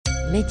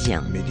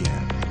Média. Média.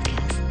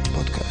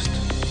 Podcast.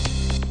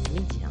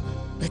 Média.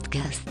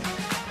 Podcast.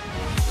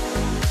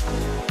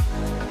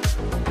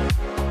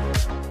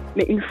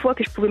 Mais une fois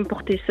que je pouvais me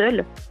porter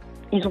seule,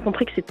 ils ont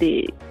compris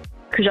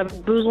que j'avais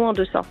besoin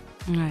de ça.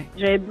 Ouais.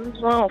 J'avais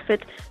besoin en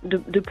fait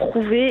de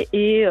prouver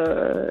et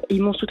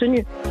ils m'ont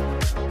soutenue.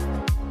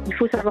 Il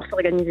faut savoir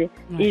s'organiser.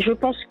 Ouais. Et je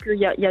pense qu'il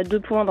y a 2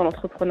 points dans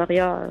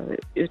l'entrepreneuriat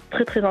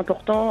très très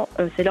importants,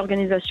 c'est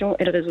l'organisation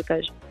et le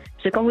réseautage.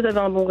 C'est quand vous avez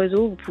un bon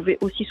réseau, vous pouvez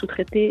aussi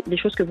sous-traiter les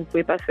choses que vous ne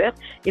pouvez pas faire.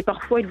 Et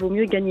parfois, il vaut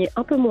mieux gagner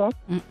un peu moins,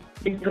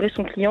 livrer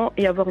son client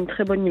et avoir une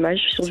très bonne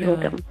image sur du long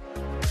terme.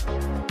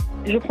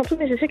 Je prends tous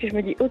mes essais que je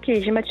me dis, ok,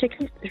 j'ai ma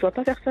checklist, je dois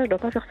pas faire ça, je dois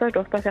pas faire ça, je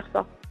dois pas faire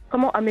ça.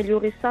 Comment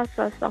améliorer ça.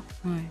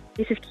 Ouais.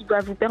 Et c'est ce qui va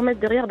vous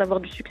permettre derrière d'avoir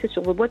du succès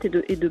sur vos boîtes et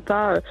de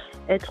pas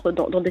être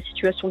dans des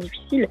situations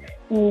difficiles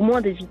ou au moins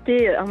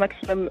d'éviter un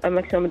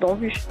maximum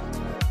d'embûches.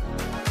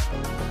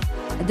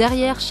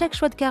 Derrière chaque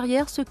choix de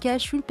carrière se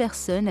cache une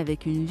personne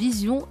avec une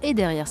vision et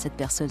derrière cette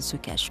personne se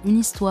cache une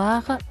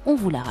histoire. On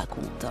vous la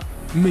raconte.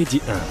 Medi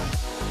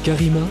 1.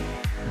 Karima,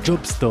 Job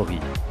Story.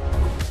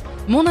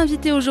 Mon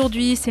invité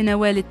aujourd'hui, c'est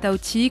Nawal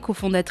Etaouti,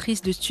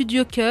 cofondatrice de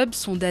Studio Cub.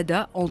 Son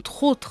dada,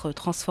 entre autres,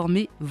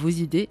 transformer vos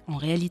idées en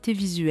réalité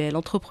visuelle.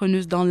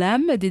 Entrepreneuse dans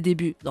l'âme, des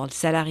débuts dans le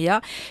salariat,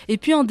 et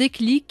puis un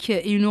déclic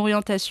et une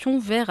orientation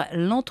vers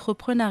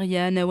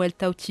l'entrepreneuriat. Nawal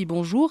Etaouti,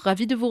 bonjour,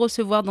 ravie de vous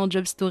recevoir dans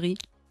Job Story.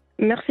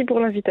 Merci pour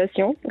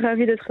l'invitation,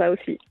 ravie d'être là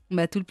aussi.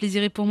 Tout le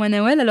plaisir est pour moi,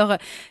 Nawal. Alors,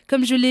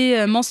 comme je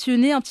l'ai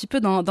mentionné un petit peu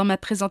dans ma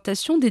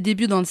présentation, des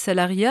débuts dans le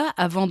salariat,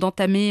 avant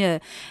d'entamer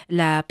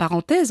la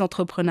parenthèse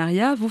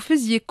entrepreneuriat, vous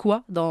faisiez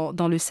quoi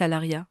dans le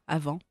salariat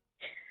avant ?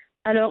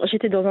 Alors,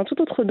 j'étais dans un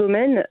tout autre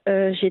domaine.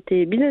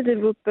 J'étais business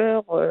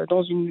développeur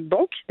dans une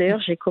banque.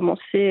 D'ailleurs, j'ai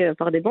commencé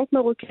par des banques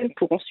marocaines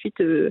pour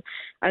ensuite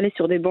aller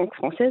sur des banques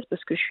françaises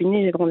parce que je suis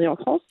née et j'ai grandi en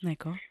France.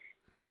 D'accord.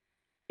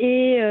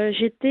 Et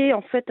j'étais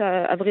en fait,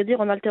 à vrai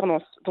dire, en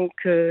alternance. Donc,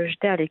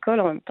 j'étais à l'école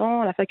en même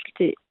temps, à la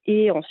faculté.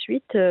 Et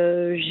ensuite,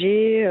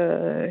 j'ai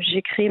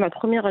créé ma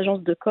première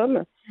agence de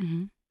com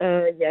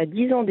il y a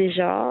 10 ans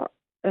déjà,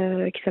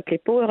 qui s'appelait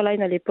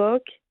Powerline à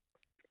l'époque.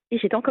 Et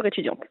j'étais encore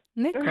étudiante.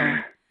 D'accord.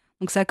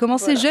 Donc, ça a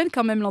commencé Voilà. jeune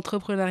quand même,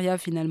 l'entrepreneuriat,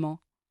 finalement.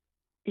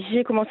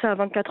 J'ai commencé à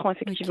 24 ans,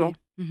 effectivement.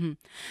 Ok.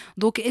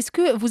 Donc, est-ce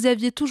que vous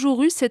aviez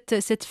toujours eu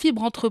cette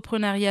fibre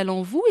entrepreneuriale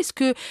en vous ? Est-ce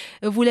que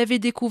vous l'avez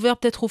découvert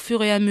peut-être au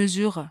fur et à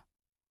mesure ?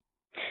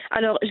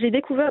 Alors, je l'ai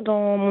découvert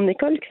dans mon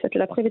école qui s'appelait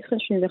la Private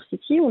French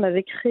University. On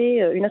avait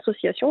créé une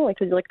association avec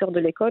le directeur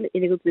de l'école et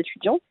les autres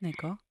étudiants.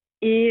 D'accord.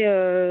 Et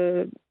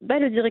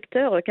le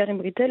directeur, Karim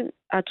Britel,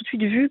 a tout de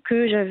suite vu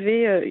que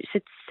j'avais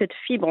cette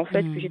fibre, en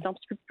fait, que j'étais un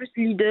petit peu plus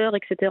leader,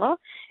 etc.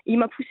 Et il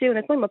m'a poussé,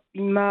 honnêtement,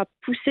 il m'a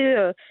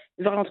poussé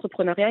vers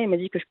l'entrepreneuriat. Il m'a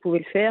dit que je pouvais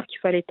le faire, qu'il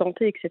fallait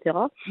tenter, etc.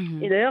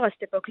 Et d'ailleurs, à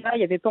cette époque-là, il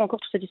n'y avait pas encore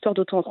toute cette histoire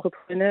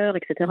d'auto-entrepreneur,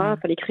 etc. Il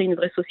fallait créer une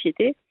vraie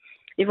société.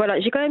 Et voilà,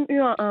 j'ai quand même eu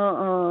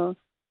un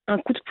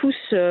coup de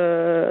pouce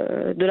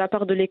de la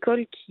part de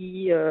l'école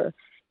qui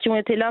ont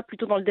été là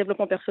plutôt dans le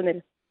développement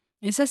personnel.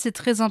 Et ça, c'est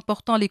très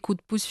important, les coups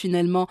de pouce,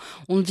 finalement.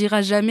 On ne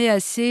dira jamais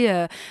assez.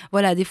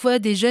 Des fois,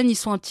 des jeunes, ils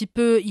sont un petit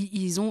peu...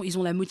 Ils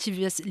ont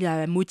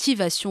la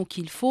motivation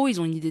qu'il faut,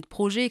 ils ont une idée de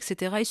projet,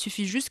 etc. Il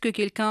suffit juste que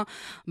quelqu'un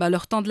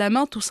leur tende la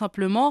main, tout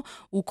simplement,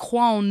 ou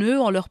croit en eux,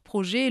 en leur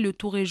projet, et le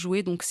tour est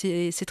joué. Donc,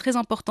 c'est très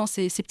important,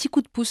 ces petits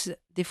coups de pouce,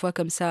 des fois,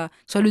 comme ça.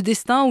 Soit le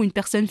destin ou une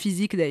personne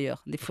physique,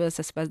 d'ailleurs. Des fois,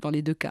 ça se passe dans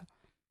les 2 cas.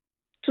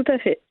 Tout à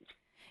fait.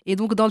 Et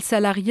donc, dans le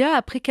salariat,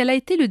 après, quel a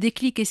été le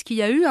déclic ? Est-ce qu'il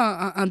y a eu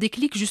un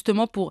déclic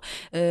justement pour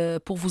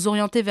vous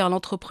orienter vers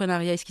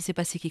l'entrepreneuriat ? Est-ce qu'il s'est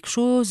passé quelque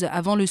chose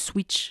avant le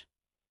switch ?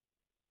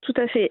 Tout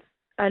à fait.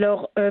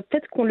 Alors,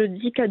 peut-être qu'on le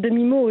dit qu'à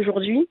demi-mot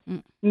aujourd'hui,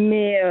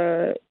 mais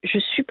je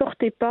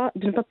supportais pas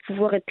de ne pas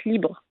pouvoir être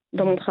libre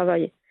dans mon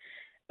travail.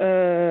 Il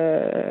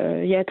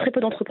y a très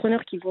peu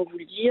d'entrepreneurs qui vont vous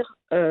le dire.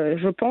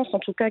 Je pense, en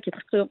tout cas, qu'il y a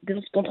très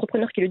peu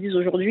d'entrepreneurs qui le disent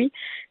aujourd'hui.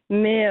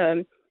 Mais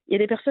il y a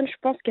des personnes, je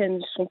pense, qu'elles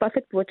ne sont pas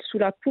faites pour être sous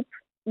la coupe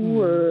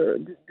ou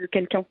de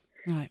quelqu'un.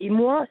 Ouais. Et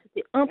moi,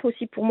 c'était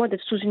impossible pour moi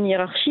d'être sous une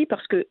hiérarchie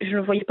parce que je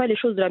ne voyais pas les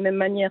choses de la même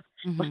manière,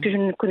 parce que je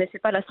ne connaissais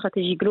pas la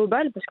stratégie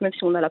globale, parce que même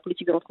si on a la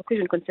politique de l'entreprise,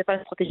 je ne connaissais pas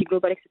la stratégie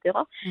globale, etc.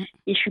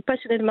 Et je suis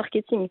passionnée de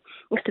marketing.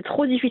 Donc, c'était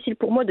trop difficile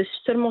pour moi de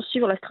seulement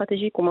suivre la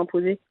stratégie qu'on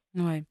m'imposait.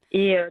 Ouais.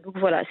 Et donc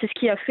voilà, c'est ce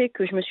qui a fait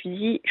que je me suis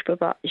dit, je peux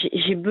pas.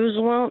 J'ai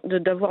besoin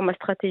d'avoir ma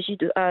stratégie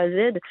de A à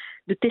Z,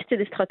 de tester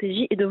des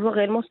stratégies et de voir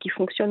réellement ce qui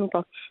fonctionne ou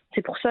pas.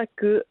 C'est pour ça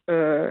que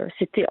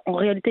c'était en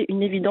réalité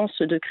une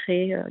évidence de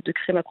créer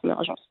ma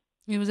première agence.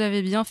 Et vous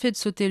avez bien fait de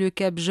sauter le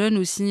cap jeune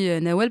aussi,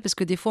 Nawal, parce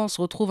que des fois, on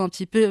se retrouve un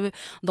petit peu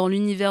dans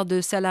l'univers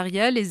de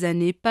salariat, les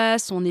années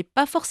passent, on n'est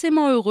pas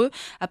forcément heureux.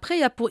 Après,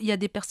 il y a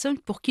des personnes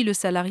pour qui le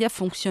salariat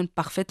fonctionne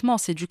parfaitement,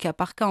 c'est du cas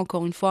par cas,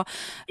 encore une fois.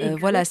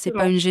 C'est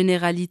pas une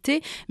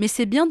généralité, mais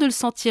c'est bien de le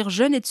sentir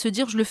jeune et de se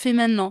dire, je le fais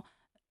maintenant.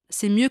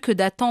 C'est mieux que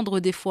d'attendre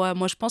des fois.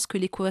 Moi, je pense que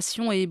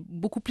l'équation est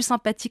beaucoup plus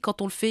sympathique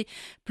quand on le fait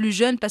plus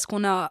jeune, parce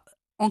qu'on a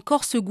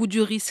encore ce goût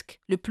du risque.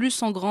 Le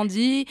plus on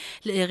grandit,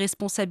 les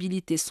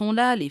responsabilités sont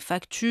là, les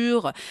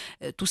factures,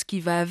 tout ce qui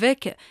va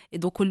avec. Et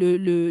donc,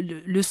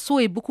 le saut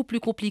est beaucoup plus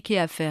compliqué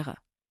à faire.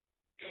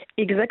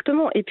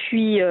 Exactement. Et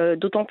puis,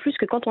 d'autant plus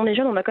que quand on est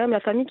jeune, on a quand même la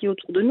famille qui est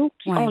autour de nous,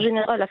 qui Ouais. en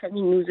général, la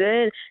famille nous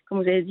aide,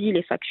 comme vous avez dit,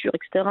 les factures,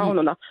 etc. On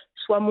en a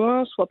soit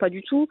moins, soit pas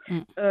du tout.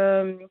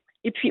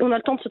 Et puis, on a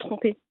le temps de se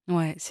tromper.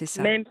 Ouais, c'est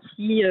ça. Même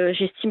si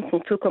j'estime qu'on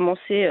peut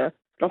commencer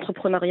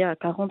l'entrepreneuriat à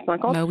 40,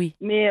 50. Bah oui.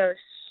 Mais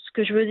ce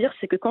que je veux dire,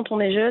 c'est que quand on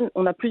est jeune,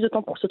 on a plus de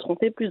temps pour se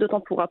tromper, plus de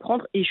temps pour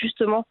apprendre. Et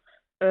justement,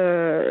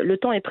 le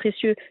temps est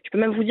précieux. Je peux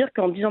même vous dire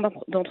qu'en 10 ans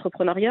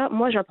d'entrepreneuriat,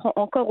 moi, j'apprends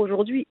encore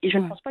aujourd'hui. Et je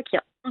ne pense pas qu'il y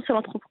a un seul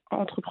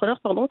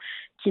entrepreneur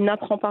qui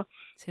n'apprend pas.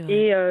 C'est vrai.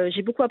 Et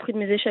j'ai beaucoup appris de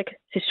mes échecs.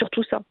 C'est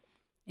surtout ça.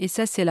 Et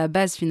ça, c'est la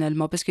base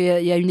finalement, parce qu'il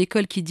y a une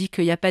école qui dit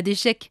qu'il n'y a pas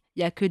d'échec, il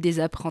n'y a que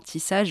des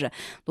apprentissages.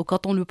 Donc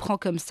quand on le prend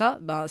comme ça,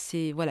 ben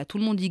c'est voilà, tout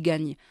le monde y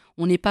gagne.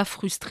 On n'est pas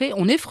frustré,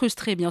 on est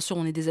frustré bien sûr,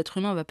 on est des êtres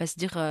humains, on va pas se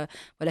dire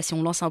voilà, si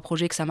on lance un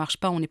projet que ça marche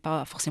pas, on n'est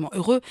pas forcément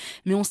heureux,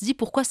 mais on se dit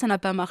pourquoi ça n'a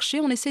pas marché,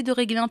 on essaie de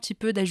régler un petit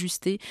peu,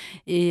 d'ajuster,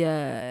 et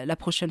la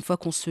prochaine fois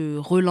qu'on se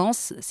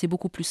relance, c'est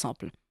beaucoup plus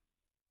simple.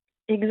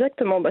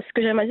 Exactement. Bah, ce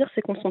que j'aime à dire,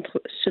 c'est qu'on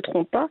se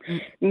trompe pas.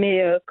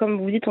 Mais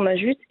comme vous dites, on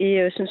ajuste.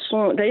 Et ce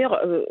sont.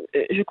 D'ailleurs,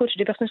 je coach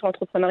des personnes sur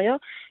l'entrepreneuriat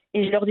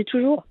et je leur dis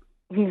toujours,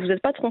 vous ne vous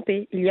êtes pas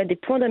trompés. Il y a des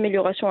points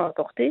d'amélioration à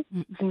apporter.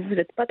 Vous ne vous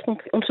êtes pas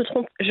trompés. On ne se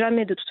trompe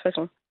jamais de toute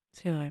façon.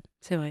 C'est vrai,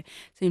 c'est vrai.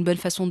 C'est une bonne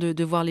façon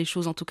de voir les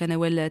choses, en tout cas,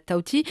 Nawal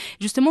Etaouti.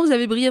 Justement, vous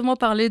avez brièvement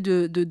parlé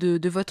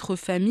de votre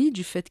famille,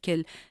 du fait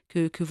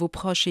que vos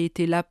proches aient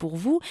été là pour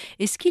vous.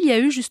 Est-ce qu'il y a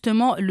eu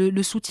justement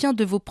le soutien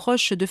de vos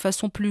proches de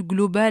façon plus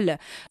globale,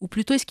 ou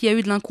plutôt est-ce qu'il y a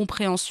eu de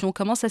l'incompréhension?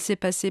 Comment ça s'est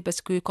passé?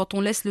 Parce que quand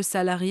on laisse le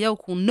salariat ou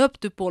qu'on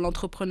opte pour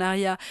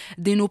l'entrepreneuriat,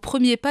 dès nos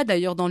premiers pas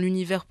d'ailleurs dans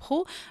l'univers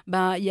pro,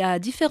 ben, il y a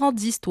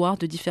différentes histoires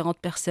de différentes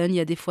personnes. Il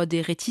y a des fois des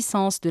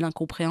réticences, de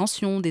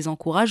l'incompréhension, des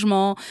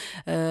encouragements,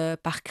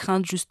 par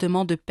crainte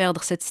justement de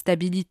perdre cette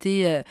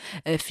stabilité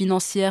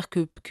financière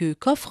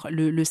qu'offre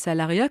le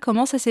salariat.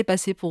 Comment ça s'est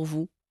passé pour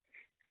vous?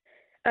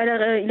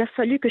 Alors, il a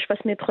fallu que je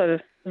fasse mes preuves.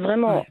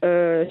 Vraiment,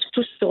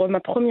 surtout sur ma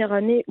première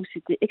année où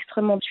c'était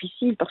extrêmement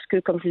difficile parce que,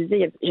 comme je vous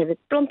disais, j'avais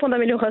plein de points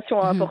d'amélioration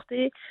à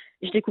apporter.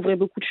 Je découvrais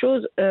beaucoup de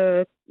choses.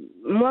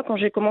 Moi, quand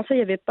j'ai commencé, il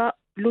n'y avait pas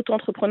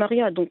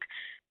l'auto-entrepreneuriat. Donc,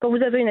 quand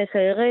vous avez une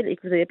SARL et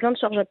que vous avez plein de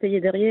charges à payer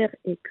derrière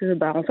et que,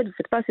 bah, en fait, vous ne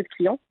faites pas assez de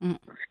clients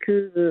parce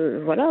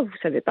que, voilà, vous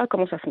ne savez pas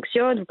comment ça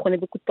fonctionne, vous prenez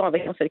beaucoup de temps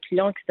avec un seul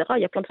client, etc.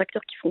 Il y a plein de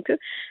facteurs qui font que,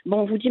 bon,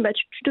 on vous dit, bah,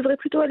 tu devrais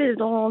plutôt aller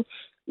dans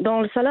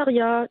le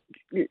salariat.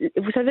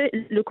 Vous savez,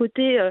 le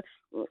côté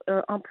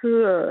un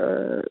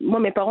peu... moi,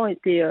 mes parents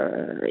étaient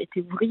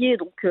ouvriers,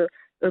 donc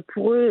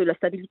pour eux, la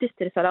stabilité,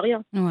 c'était le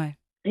salariat. Ouais.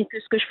 Et que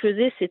ce que je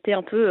faisais, c'était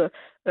un peu...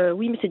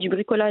 oui, mais c'est du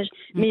bricolage.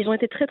 Mais ils ont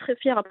été très, très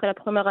fiers après la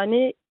première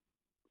année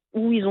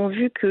où ils ont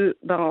vu que,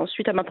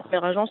 suite à ma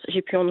première agence,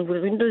 j'ai pu en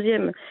ouvrir une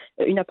deuxième,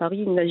 une à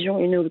Paris, une à Lyon,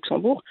 une au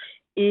Luxembourg,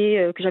 et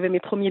que j'avais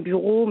mes premiers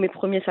bureaux, mes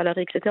premiers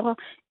salariés, etc.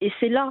 Et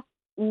c'est là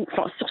où,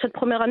 sur cette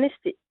première année,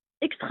 c'était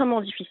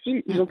extrêmement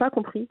difficile. Ils n'ont pas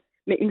compris.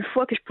 Mais une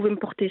fois que je pouvais me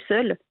porter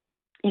seule,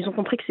 ils ont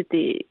compris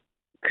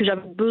que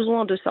j'avais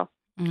besoin de ça.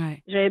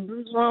 Ouais. J'avais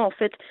besoin, en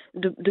fait,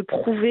 de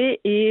prouver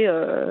et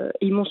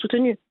ils m'ont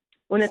soutenue.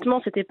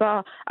 Honnêtement, c'était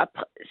pas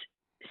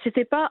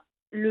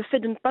le fait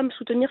de ne pas me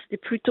soutenir, c'était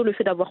plutôt le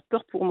fait d'avoir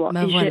peur pour moi.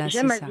 Ben Et voilà,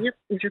 j'aime c'est à ça. dire,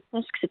 et je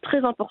pense que c'est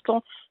très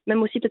important,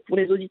 même aussi peut-être pour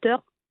les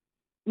auditeurs,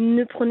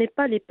 ne prenez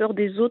pas les peurs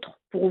des autres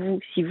pour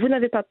vous. Si vous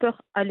n'avez pas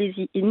peur,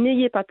 allez-y et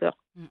n'ayez pas peur.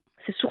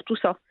 C'est surtout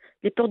ça.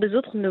 Les peurs des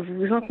autres ne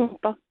vous incombent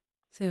pas.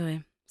 C'est vrai.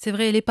 C'est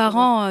vrai, les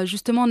parents,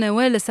 justement,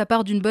 Nawal, ça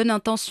part d'une bonne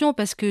intention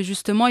parce que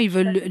justement, ils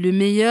veulent le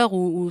meilleur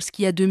ou ce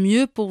qu'il y a de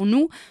mieux pour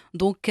nous.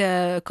 Donc,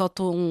 quand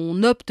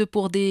on opte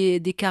pour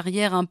des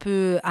carrières un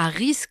peu à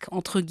risque,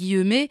 entre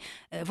guillemets,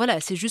 voilà,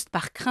 c'est juste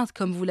par crainte,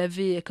 comme vous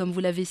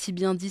l'avez si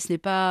bien dit. C'est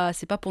pas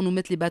pour nous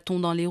mettre les bâtons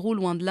dans les roues,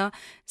 loin de là.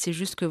 C'est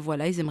juste que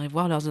voilà, ils aimeraient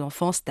voir leurs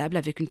enfants stables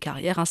avec une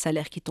carrière, un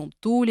salaire qui tombe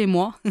tous les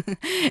mois.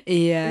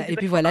 Et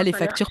puis voilà, les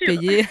factures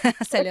payées,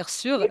 un salaire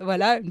sûr,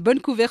 voilà, une bonne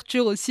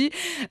couverture aussi.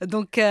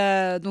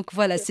 Donc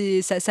voilà,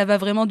 ça va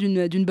vraiment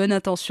d'une bonne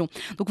intention.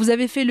 Donc vous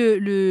avez fait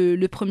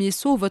le premier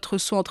saut, votre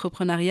saut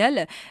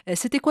entrepreneurial.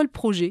 C'était quoi le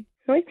projet?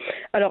 Oui.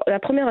 Alors, la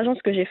première agence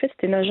que j'ai faite,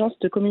 c'était une agence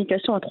de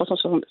communication à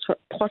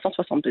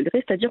 360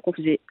 degrés, c'est-à-dire qu'on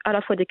faisait à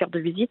la fois des cartes de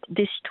visite,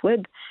 des sites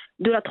web,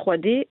 de la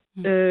 3D.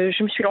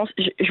 Je me suis lancée,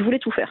 je voulais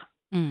tout faire.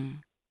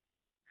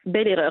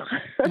 Belle erreur.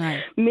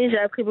 Ouais. Mais j'ai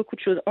appris beaucoup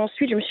de choses.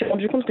 Ensuite, je me suis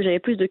rendu compte que j'avais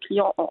plus de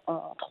clients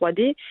en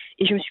 3D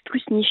et je me suis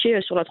plus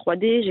nichée sur la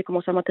 3D. J'ai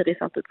commencé à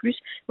m'intéresser un peu plus.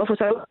 Moi, il faut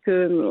savoir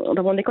que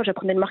dans mon école,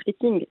 j'apprenais le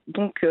marketing.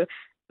 Donc,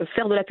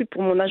 faire de la pub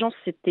pour mon agence,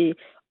 c'était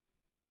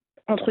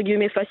entre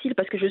guillemets facile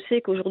parce que je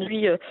sais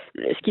qu'aujourd'hui,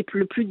 ce qui est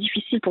le plus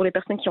difficile pour les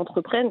personnes qui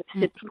entreprennent,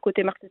 c'est tout le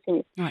côté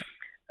marketing. Ouais.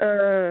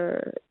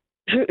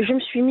 Je me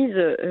suis mise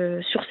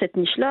sur cette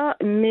niche-là,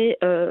 mais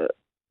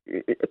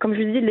comme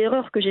je le dis,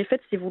 l'erreur que j'ai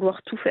faite, c'est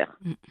vouloir tout faire.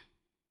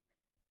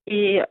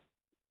 Et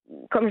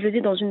comme je le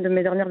dis dans une de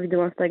mes dernières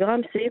vidéos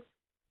Instagram, c'est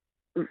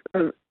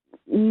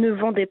ne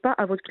vendez pas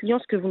à votre client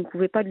ce que vous ne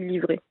pouvez pas lui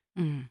livrer.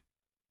 Mmh.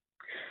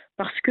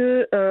 Parce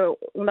que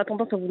on a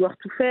tendance à vouloir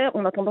tout faire,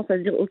 on a tendance à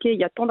se dire ok, il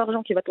y a tant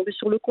d'argent qui va tomber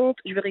sur le compte,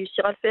 je vais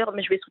réussir à le faire,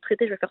 mais je vais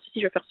sous-traiter, je vais faire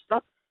ceci, je vais faire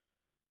cela.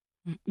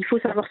 Mmh. Il faut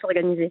savoir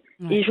s'organiser.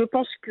 Ouais. Et je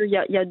pense qu'il y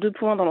a 2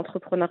 points dans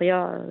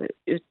l'entrepreneuriat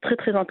très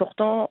très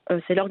importants,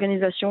 c'est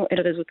l'organisation et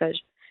le réseautage.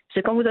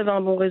 C'est quand vous avez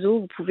un bon réseau,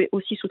 vous pouvez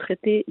aussi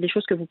sous-traiter les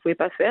choses que vous ne pouvez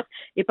pas faire.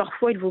 Et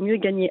parfois, il vaut mieux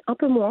gagner un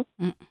peu moins,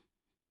 Mmh.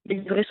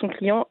 livrer son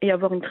client et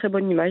avoir une très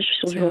bonne image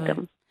sur du C'est long vrai.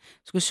 terme.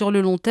 Parce que sur le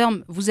long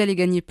terme, vous allez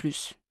gagner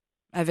plus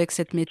avec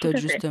cette Tout méthode, à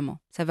fait. justement.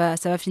 Ça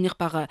va finir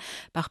par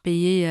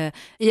payer.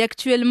 Et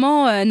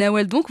actuellement,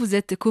 Nawal, donc, vous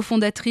êtes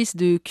cofondatrice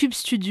de Cube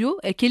Studio.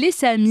 Quelle est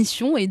sa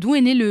mission et d'où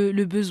est né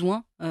le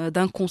besoin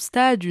d'un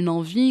constat, d'une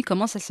envie?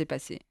 Comment ça s'est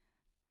passé?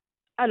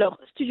 Alors,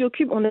 Studio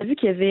Cube, on a vu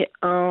qu'il y avait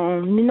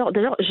un énorme.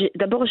 D'ailleurs,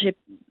 j'ai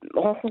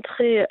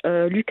rencontré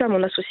Lucas,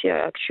 mon associé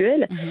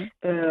actuel,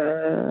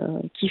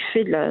 Mhm. qui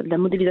fait de la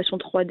modélisation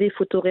 3D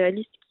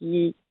photoréaliste,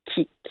 qui,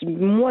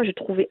 moi, je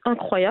trouvais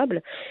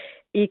incroyable.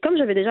 Et comme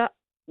j'avais déjà,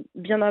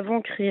 bien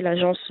avant, créé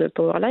l'agence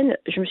Powerline,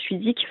 je me suis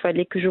dit qu'il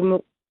fallait que je me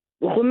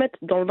remette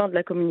dans le bain de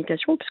la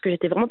communication, puisque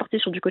j'étais vraiment partie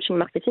sur du coaching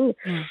marketing.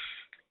 Ouais.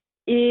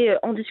 Et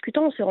en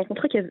discutant, on s'est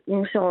rencontrés,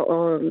 on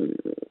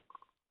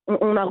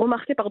a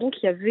remarqué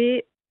qu'il y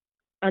avait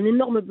un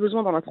énorme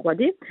besoin dans la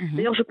 3D. Mhm.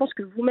 D'ailleurs, je pense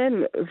que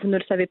vous-même, vous ne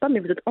le savez pas, mais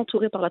vous êtes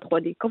entouré par la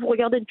 3D. Quand vous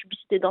regardez une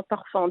publicité d'un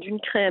parfum, d'une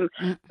crème,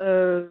 Mm.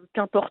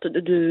 qu'importe,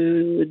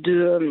 d'une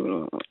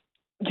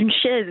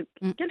chaise,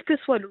 Mm. quel que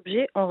soit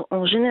l'objet,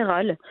 en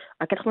général,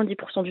 à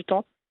 90% du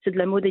temps, c'est de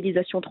la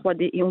modélisation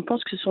 3D et on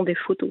pense que ce sont des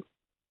photos.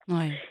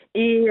 Ouais.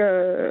 Et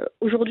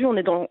aujourd'hui, on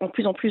est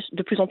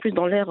de plus en plus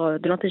dans l'ère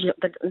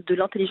de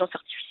l'intelligence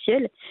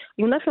artificielle.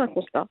 Et on a fait un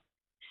constat,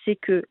 c'est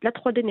que la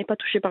 3D n'est pas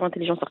touchée par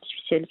l'intelligence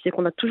artificielle. C'est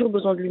qu'on a toujours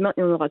besoin de l'humain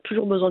et on aura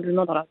toujours besoin de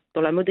l'humain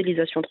dans la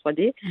modélisation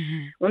 3D.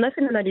 Mhm. On a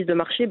fait une analyse de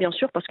marché, bien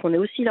sûr, parce qu'on est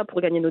aussi là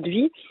pour gagner notre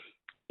vie.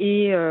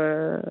 Et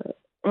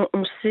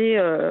on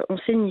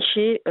s'est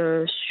niché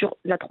sur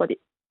la 3D.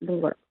 Donc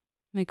voilà.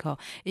 D'accord.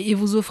 Et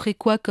vous offrez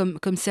quoi comme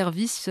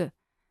service?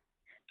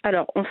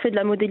 Alors, on fait de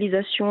la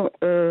modélisation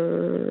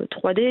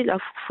 3D. Là,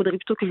 il faudrait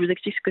plutôt que je vous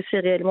explique ce que c'est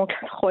réellement que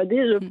la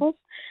 3D, je Mm. pense.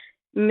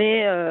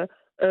 Mais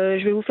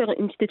je vais vous faire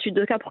une petite étude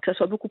de cas pour que ça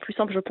soit beaucoup plus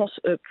simple, je pense,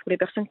 pour les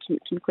personnes qui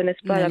ne connaissent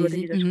pas la Allez-y.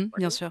 modélisation Mhm,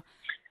 bien 3D. sûr.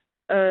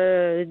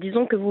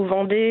 Disons que vous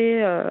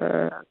vendez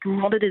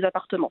des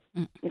appartements,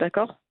 Mm.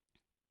 d'accord?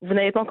 Vous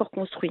n'avez pas encore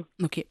construit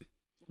Ok.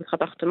 votre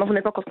appartement, vous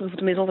n'avez pas encore construit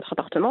votre maison, votre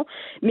appartement,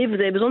 mais vous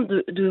avez besoin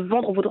de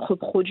vendre votre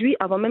produit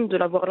avant même de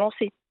l'avoir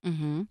lancé.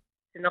 Mhm,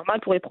 C'est normal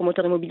pour les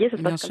promoteurs immobiliers, ça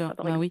se bien passe comme sûr. ça,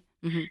 par Bah exemple.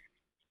 oui. Mhm.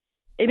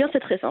 Eh bien,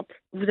 c'est très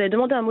simple. Vous allez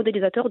demander à un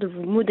modélisateur de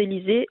vous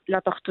modéliser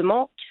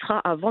l'appartement qui sera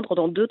à vendre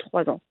dans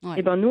 2-3 ans. Ouais.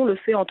 Eh bien, nous, on le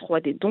fait en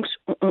 3D. Donc,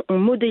 on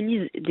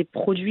modélise des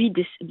produits,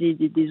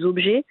 des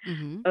objets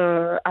Mhm.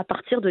 à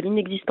partir de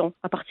l'inexistant,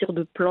 à partir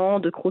de plans,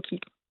 de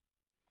croquis.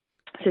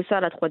 C'est ça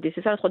la 3D,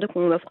 c'est ça la 3D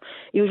qu'on offre.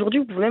 Et aujourd'hui,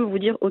 vous pouvez même vous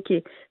dire, ok,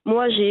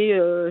 moi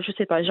je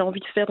sais pas, j'ai envie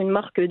de faire une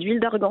marque d'huile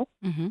d'argan.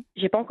 Mhm.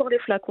 J'ai pas encore les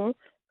flacons.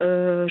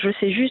 Je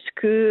sais juste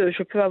que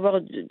je peux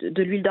avoir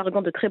de l'huile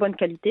d'argan de très bonne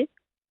qualité.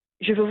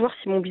 Je veux voir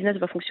si mon business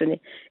va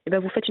fonctionner. Et ben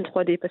vous faites une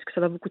 3D parce que ça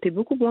va vous coûter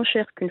beaucoup moins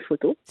cher qu'une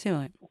photo, C'est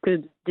vrai.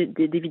 que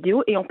des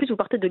vidéos. Et en plus, vous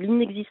partez de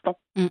l'inexistant.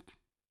 Mm.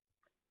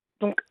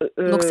 Donc,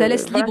 Donc ça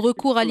laisse voilà, libre c'est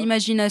cours à ce qu'on a.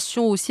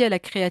 l'imagination aussi, à la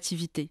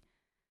créativité.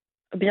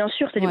 Bien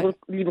sûr, c'est Ouais.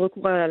 libre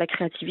cours à la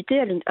créativité,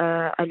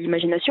 à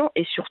l'imagination,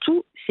 et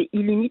surtout, c'est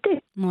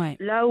illimité. Ouais.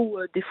 Là où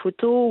des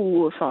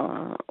photos,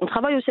 on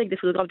travaille aussi avec des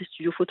photographes des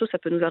studios photos, ça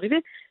peut nous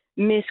arriver,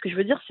 mais ce que je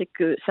veux dire, c'est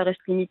que ça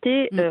reste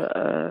limité, Mm.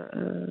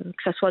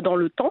 que ça soit dans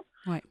le temps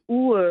Ouais.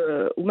 ou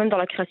même dans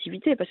la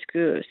créativité, parce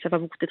que ça va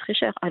vous coûter très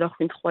cher. Alors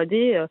qu'une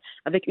 3D,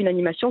 avec une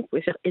animation, vous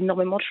pouvez faire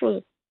énormément de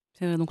choses.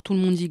 C'est vrai, donc tout le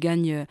monde y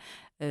gagne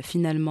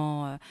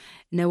finalement.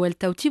 Nawal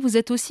Etaouti, vous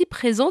êtes aussi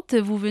présente,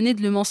 vous venez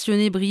de le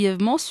mentionner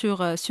brièvement,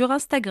 sur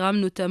Instagram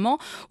notamment,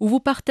 où vous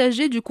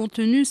partagez du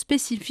contenu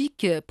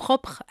spécifique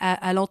propre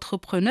à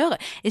l'entrepreneur.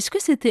 Est-ce que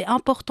c'était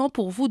important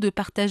pour vous de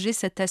partager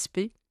cet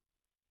aspect?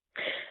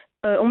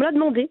 On me l'a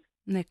demandé,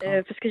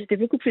 D'accord. parce que j'étais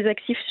beaucoup plus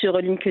active sur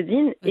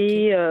LinkedIn, Ok.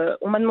 et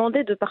on m'a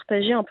demandé de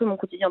partager un peu mon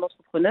quotidien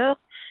d'entrepreneur,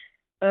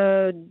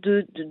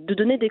 de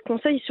donner des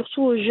conseils,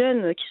 surtout aux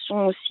jeunes qui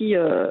sont aussi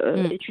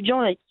Mm.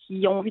 étudiants et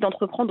qui ont envie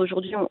d'entreprendre.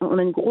 Aujourd'hui, on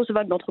a une grosse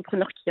vague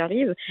d'entrepreneurs qui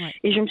arrive. Ouais.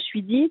 Et je me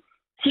suis dit,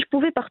 si je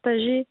pouvais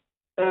partager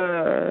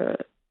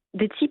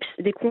des tips,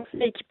 des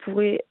conseils qui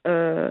pourraient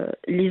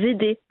les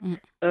aider Mm.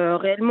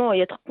 réellement et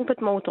être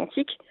complètement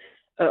authentiques,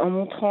 en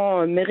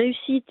montrant mes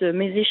réussites,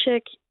 mes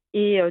échecs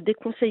et des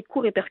conseils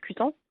courts et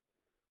percutants,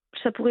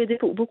 ça pourrait aider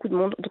beaucoup de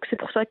monde. Donc c'est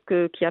pour ça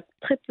qu'il y a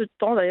très peu de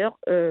temps d'ailleurs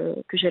que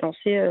j'ai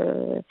lancé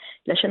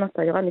la chaîne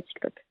Instagram et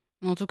TikTok.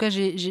 En tout cas,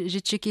 j'ai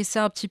checké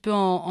ça un petit peu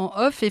en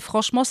off et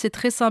franchement, c'est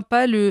très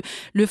sympa. Le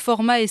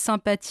format est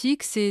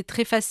sympathique, c'est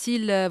très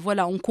facile.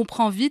 Voilà, on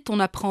comprend vite, on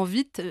apprend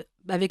vite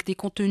avec des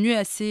contenus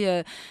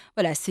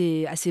voilà,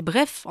 assez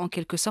brefs en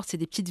quelque sorte. C'est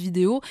des petites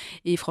vidéos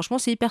et franchement,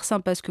 c'est hyper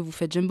sympa ce que vous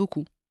faites. J'aime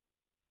beaucoup.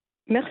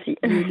 Merci.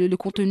 Le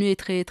contenu est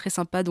très, très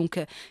sympa. Donc,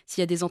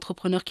 s'il y a des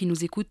entrepreneurs qui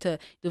nous écoutent,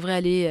 ils devraient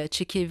aller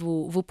checker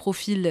vos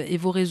profils et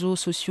vos réseaux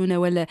sociaux.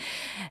 Nawal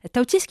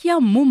Etaouti, est-ce qu'il y a un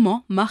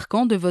moment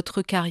marquant de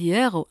votre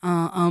carrière,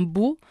 un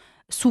beau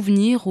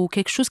souvenir ou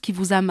quelque chose qui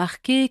vous a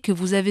marqué, que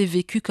vous avez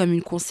vécu comme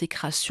une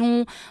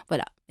consécration?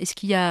 Voilà. Est-ce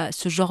qu'il y a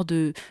ce genre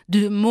de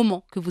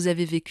moment que vous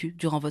avez vécu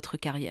durant votre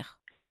carrière?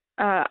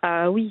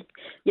 Oui,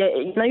 il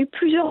y en a eu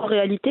plusieurs en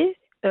réalité.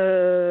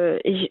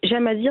 Et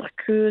j'aime à dire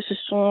que ce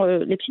sont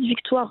les petites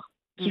victoires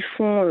qui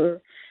font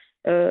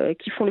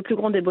le plus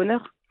grand des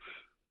bonheurs.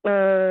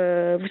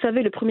 Vous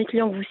savez, le premier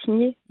client que vous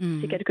signez,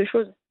 c'est quelque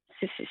chose.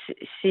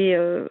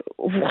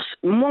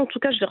 Moi, en tout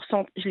cas, je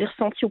l'ai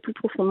ressenti au plus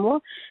profond de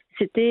moi.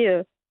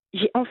 C'était,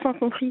 j'ai enfin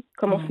compris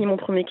comment signer mon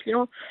premier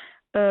client.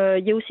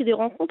 Il y a aussi des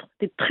rencontres,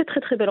 des très très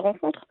très belles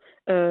rencontres.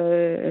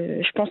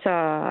 J'ai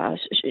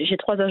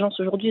 3 agences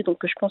aujourd'hui,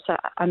 donc je pense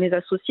à mes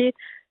associés.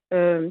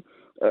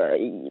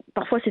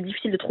 Parfois, c'est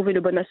difficile de trouver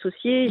le bon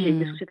associé. J'ai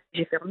des sociétés que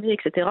j'ai fermées,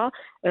 etc.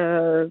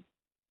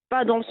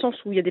 Pas dans le sens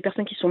où il y a des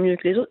personnes qui sont mieux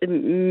que les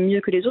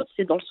autres,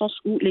 c'est dans le sens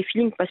où les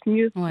feelings passent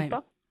mieux ou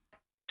pas.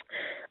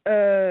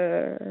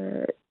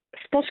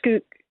 Je pense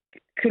que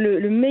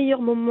le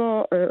meilleur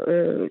moment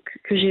que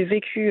j'ai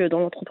vécu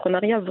dans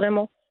l'entrepreneuriat,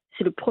 vraiment,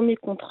 c'est le premier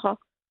contrat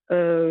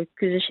que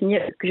j'ai signé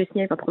avec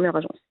ma première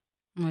agence.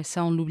 Ouais,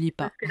 ça, on ne l'oublie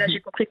pas. Parce que là, j'ai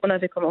compris qu'on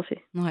avait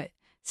commencé. Ouais.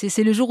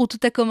 C'est le jour où tout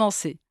a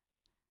commencé.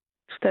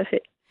 Tout à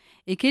fait.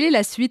 Et quelle est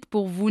la suite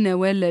pour vous,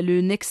 Nawal,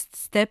 le next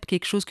step,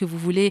 quelque chose que vous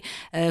voulez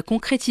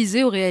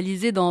concrétiser ou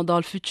réaliser dans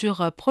le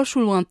futur proche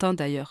ou lointain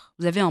d'ailleurs?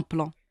 Vous avez un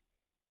plan?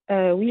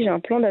 Oui, j'ai un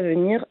plan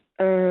d'avenir.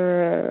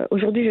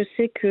 Aujourd'hui, je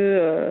sais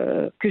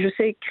que je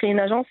sais créer une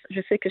agence,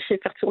 je sais que je sais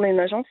faire tourner une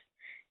agence.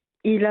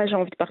 Et là, j'ai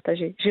envie de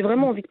partager. J'ai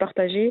vraiment envie de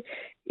partager.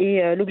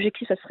 Et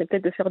l'objectif, ça serait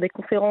peut-être de faire des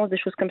conférences, des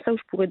choses comme ça, où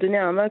je pourrais donner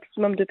à un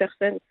maximum de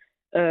personnes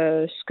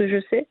ce que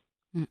je sais.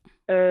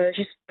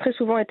 J'ai très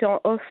souvent été en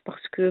off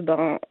parce que,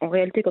 en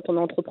réalité, quand on est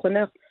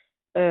entrepreneur,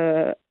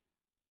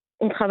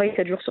 on travaille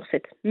 7 jours sur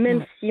 7.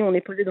 Même si on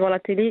est posé devant la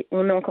télé,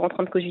 on est encore en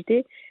train de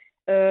cogiter.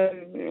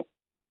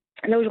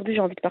 Là, aujourd'hui, j'ai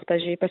envie de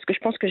partager parce que je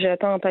pense que j'ai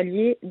atteint un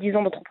palier. 10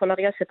 ans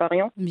d'entrepreneuriat, c'est pas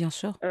rien. Bien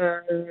sûr.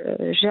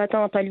 J'ai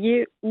atteint un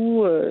palier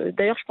où,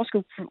 d'ailleurs, je pense que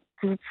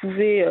vous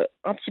pouvez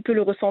un petit peu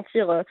le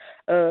ressentir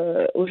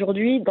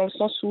aujourd'hui, dans le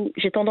sens où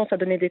j'ai tendance à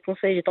donner des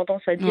conseils, j'ai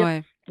tendance à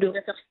dire tu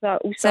devrais faire ça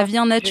ou ça. Ça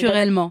vient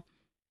naturellement.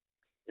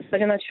 Ça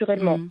vient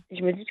naturellement.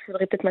 Je me dis qu'il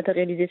faudrait peut-être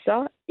matérialiser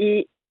ça.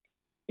 Et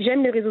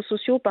j'aime les réseaux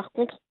sociaux, par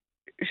contre,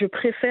 je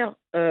préfère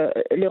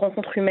les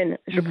rencontres humaines.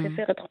 Je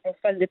préfère être en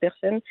face des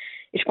personnes.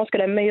 Et je pense que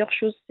la meilleure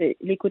chose, c'est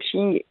les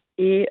coachings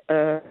et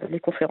les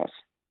conférences.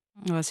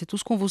 Ouais, c'est tout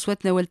ce qu'on vous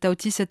souhaite, Nawal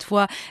Etaouti, cette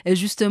fois,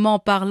 justement en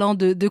parlant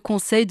de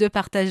conseils, de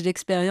partage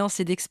d'expérience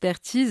et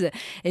d'expertise.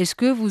 Est-ce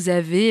que vous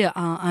avez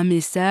un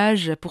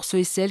message pour ceux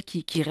et celles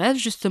qui rêvent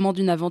justement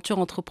d'une aventure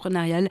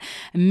entrepreneuriale,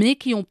 mais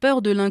qui ont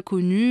peur de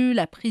l'inconnu,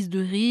 la prise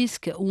de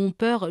risque, ou ont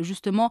peur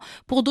justement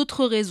pour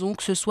d'autres raisons,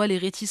 que ce soit les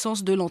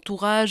réticences de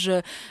l'entourage,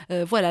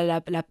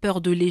 voilà, la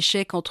peur de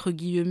l'échec, entre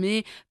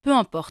guillemets, peu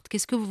importe.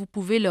 Qu'est-ce que vous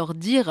pouvez leur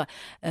dire?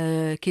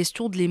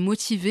 Question de les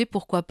motiver,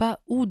 pourquoi pas,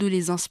 ou de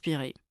les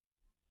inspirer.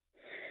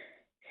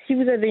 Si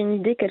vous avez une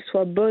idée, qu'elle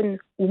soit bonne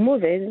ou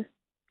mauvaise,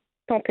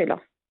 tentez-la.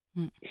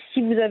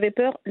 Si vous avez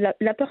peur,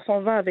 la peur s'en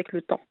va avec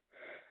le temps.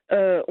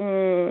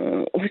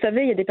 Vous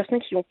savez, il y a des personnes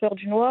qui ont peur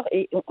du noir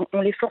et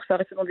on les force à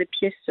rester dans des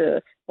pièces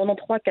pendant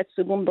 3-4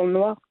 secondes dans le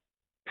noir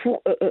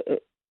pour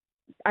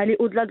aller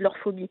au-delà de leur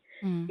phobie.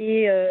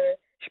 Et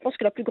je pense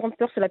que la plus grande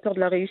peur, c'est la peur de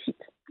la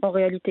réussite, en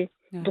réalité.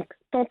 Donc,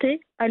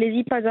 tentez,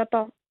 allez-y pas à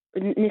pas.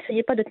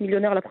 N'essayez pas d'être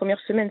millionnaire la première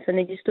semaine, ça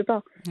n'existe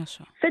pas.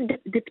 Faites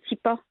des petits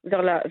pas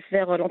vers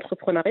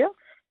l'entrepreneuriat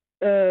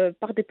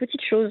par des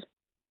petites choses.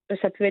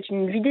 Ça peut être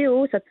une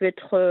vidéo, ça peut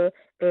être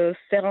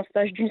faire un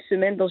stage d'1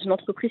 semaine dans une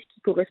entreprise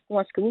qui correspond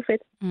à ce que vous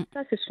faites.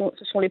 Ça, ce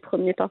sont les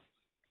premiers pas.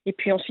 Et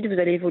puis ensuite, vous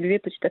allez évoluer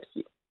petit à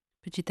petit.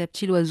 Petit à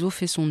petit, l'oiseau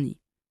fait son nid.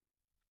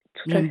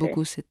 J'aime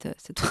beaucoup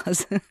cette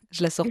phrase.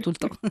 Je la sors tout le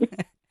temps.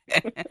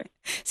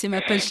 C'est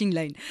ma punching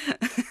line.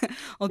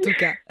 En tout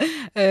cas,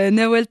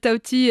 Nawal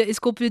Etaouti,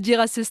 est-ce qu'on peut dire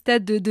à ce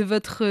stade de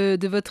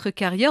votre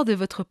carrière, de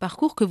votre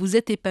parcours, que vous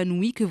êtes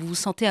épanoui, que vous vous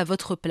sentez à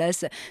votre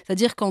place?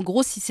 C'est-à-dire qu'en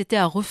gros, si c'était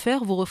à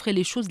refaire, vous referez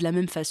les choses de la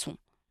même façon?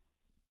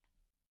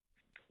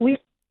 Oui,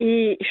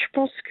 et je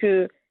pense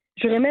que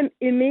j'aurais même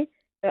aimé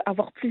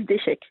avoir plus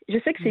d'échecs. Je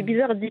sais que c'est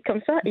bizarre dit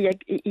comme ça, et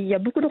il y a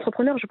beaucoup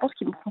d'entrepreneurs, je pense,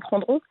 qui me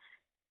comprendront.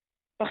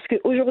 Parce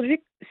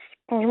qu'aujourd'hui,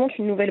 quand je monte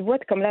une nouvelle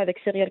boîte, comme là avec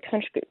Serial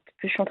Crunch que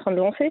je suis en train de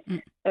lancer,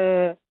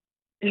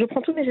 je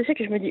prends tous mes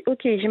échecs et je me dis,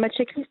 ok, j'ai ma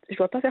checklist, je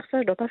dois pas faire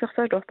ça, je dois pas faire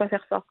ça, je dois pas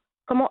faire ça.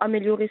 Comment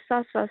améliorer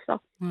ça?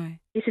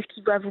 Et c'est ce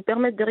qui va vous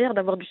permettre derrière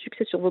d'avoir du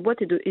succès sur vos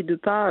boîtes et de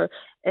pas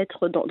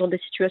être dans des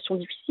situations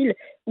difficiles,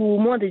 ou au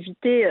moins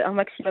d'éviter un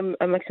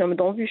maximum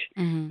d'embûches.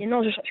 Et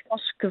non, je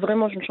pense que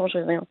vraiment, je ne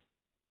changerai rien.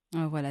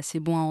 Voilà, c'est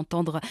bon à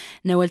entendre.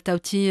 Nawal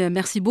Etaouti,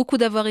 merci beaucoup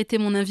d'avoir été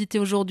mon invité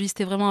aujourd'hui.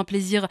 C'était vraiment un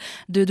plaisir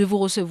de vous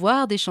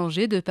recevoir,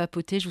 d'échanger, de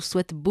papoter. Je vous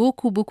souhaite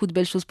beaucoup, beaucoup de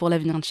belles choses pour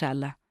l'avenir,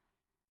 Inch'Allah.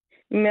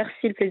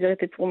 Merci, le plaisir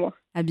était pour moi.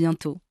 À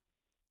bientôt.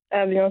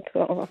 À bientôt.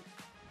 Au revoir.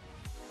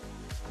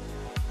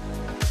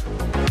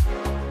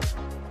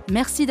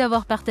 Merci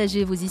d'avoir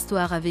partagé vos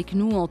histoires avec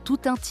nous en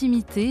toute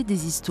intimité,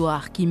 des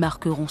histoires qui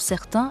marqueront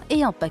certains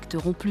et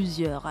impacteront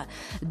plusieurs.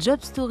 Job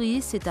Story,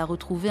 c'est à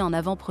retrouver en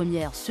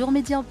avant-première sur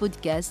Média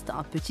Podcast,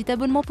 un petit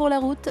abonnement pour la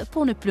route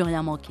pour ne plus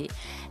rien manquer.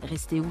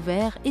 Restez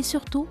ouverts et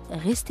surtout,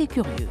 restez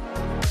curieux.